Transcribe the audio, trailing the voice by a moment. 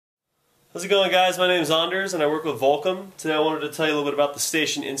How's it going, guys? My name is Anders and I work with Volcom. Today I wanted to tell you a little bit about the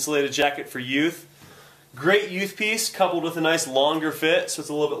Station Insulated Jacket for Youth. Great youth piece coupled with a nice longer fit, so it's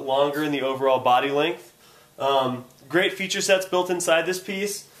a little bit longer in the overall body length. Great feature sets built inside this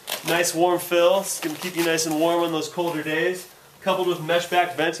piece. Nice warm fill, it's going to keep you nice and warm on those colder days. Coupled with mesh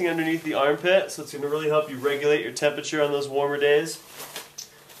back venting underneath the armpit, so it's going to really help you regulate your temperature on those warmer days.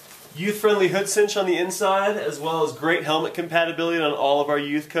 Youth-friendly hood cinch on the inside, as well as great helmet compatibility on all of our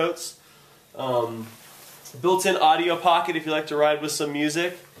youth coats. Built-in audio pocket if you like to ride with some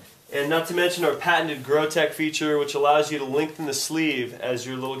music, and not to mention our patented Grow Tech feature, which allows you to lengthen the sleeve as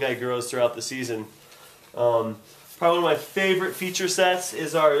your little guy grows throughout the season. Probably one of my favorite feature sets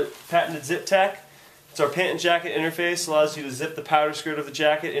is our patented Zip Tech. It's our pant and jacket interface. Allows you to zip the powder skirt of the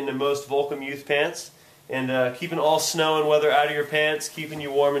jacket into most Volcom youth pants, and keeping all snow and weather out of your pants, keeping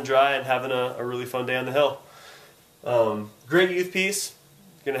you warm and dry, and having a really fun day on the hill. Great youth piece.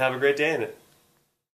 You're going to have a great day in it.